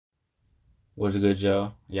What's good,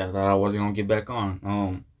 y'all? Yeah, I thought I wasn't gonna get back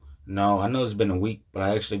on. No, I know it's been a week, but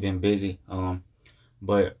I actually been busy.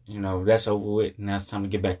 But that's over with. Now it's time to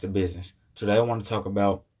get back to business. Today I want to talk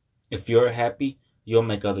about if you're happy, you'll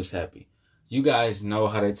make others happy. You guys know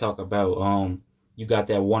how they talk about you got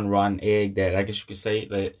that one rotten egg that I guess you could say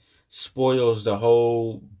that spoils the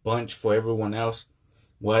whole bunch for everyone else.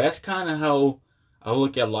 Well, that's kind of how I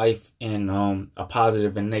look at life in a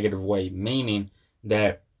positive and negative way, meaning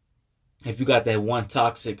that if you got that one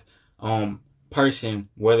toxic person,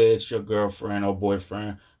 whether it's your girlfriend or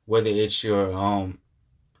boyfriend, whether it's your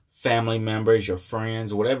family members, your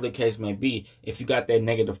friends, whatever the case may be, if you got that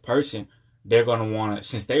negative person, they're gonna want to,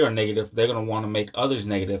 since they are negative, they're gonna want to make others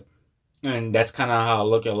negative, and that's kind of how I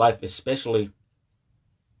look at life, especially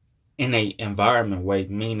in a environment way,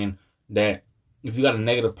 meaning that if you got a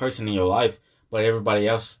negative person in your life, but everybody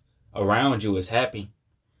else around you is happy,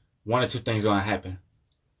 one or two things are gonna happen.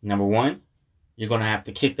 Number one, you're gonna have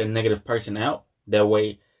to kick the negative person out. That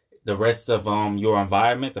way, the rest of your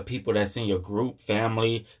environment, the people that's in your group,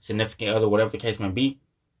 family, significant other, whatever the case may be,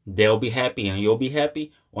 they'll be happy and you'll be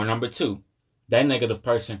happy. Or number two, that negative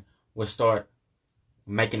person will start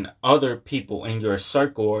making other people in your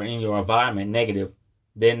circle or in your environment negative.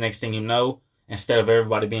 Then next thing you know, instead of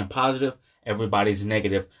everybody being positive, everybody's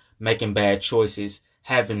negative, making bad choices,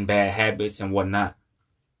 having bad habits and whatnot.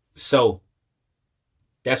 So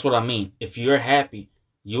that's what I mean. If you're happy,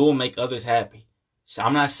 you will make others happy. So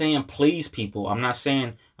I'm not saying please people. I'm not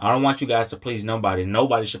saying I don't want you guys to please nobody.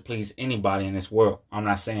 Nobody should please anybody in this world. I'm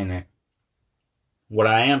not saying that. What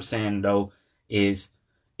I am saying though is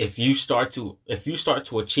if you start to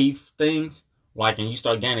achieve things, like, and you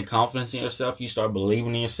start gaining confidence in yourself, you start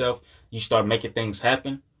believing in yourself, you start making things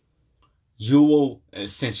happen, you will,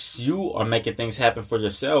 since you are making things happen for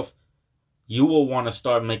yourself, you will want to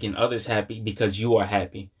start making others happy because you are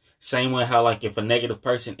happy. Same way how, like, if a negative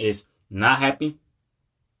person is not happy,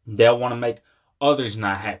 they'll want to make others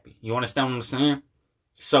not happy. You understand what I'm saying?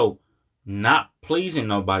 So, not pleasing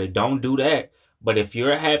nobody, don't do that. But if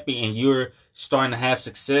you're happy and you're starting to have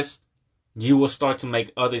success, you will start to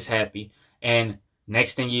make others happy. And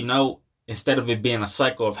next thing you know, instead of it being a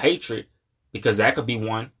cycle of hatred, because that could be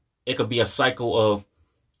one, it could be a cycle of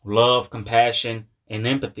love, compassion, and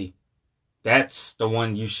empathy. That's the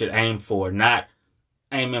one you should aim for, not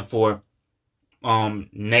aiming for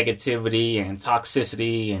negativity and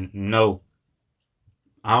toxicity. And no,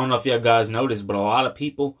 I don't know if you guys noticed, but a lot of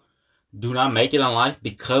people do not make it in life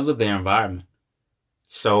because of their environment.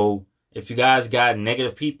 So if you guys got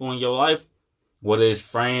negative people in your life, whether it's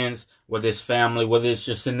friends, whether it's family, whether it's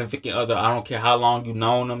your significant other, I don't care how long you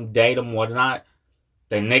known them, date them, whatnot,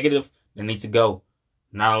 they're negative, they need to go.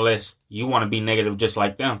 Not unless you want to be negative just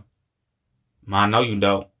like them. I know you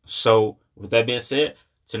don't. So with that being said,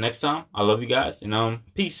 till next time, I love you guys, and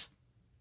peace.